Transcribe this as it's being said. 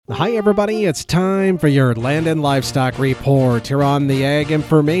Hi, everybody. It's time for your Land and Livestock Report here on the Ag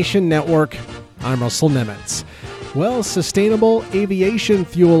Information Network. I'm Russell Nimitz. Well, sustainable aviation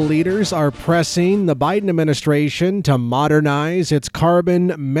fuel leaders are pressing the Biden administration to modernize its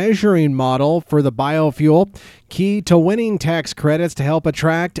carbon measuring model for the biofuel, key to winning tax credits to help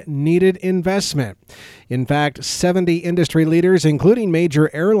attract needed investment. In fact, 70 industry leaders, including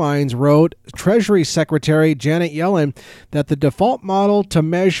major airlines, wrote Treasury Secretary Janet Yellen that the default model to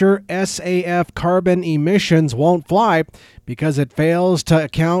measure SAF carbon emissions won't fly because it fails to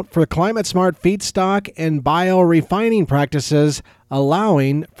account for climate-smart feedstock and biorefining practices,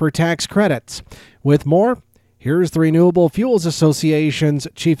 allowing for tax credits. With more, here's the Renewable Fuels Association's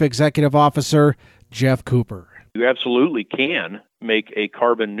Chief Executive Officer, Jeff Cooper. You absolutely can make a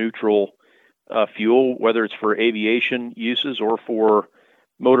carbon-neutral fuel, whether it's for aviation uses or for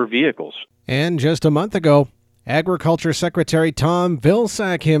motor vehicles. And just a month ago, Agriculture Secretary Tom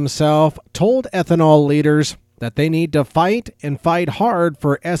Vilsack himself told ethanol leaders that they need to fight hard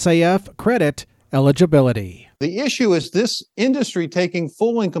for SAF credit eligibility. The issue is this industry taking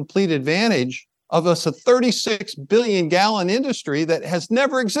full and complete advantage of a 36 billion gallon industry that has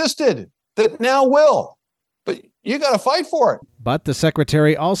never existed, that now will. But you got to fight for it. But the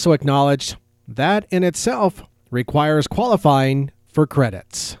secretary also acknowledged that in itself requires qualifying for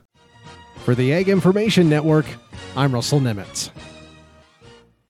credits. For the Ag Information Network, I'm Russell Nimitz.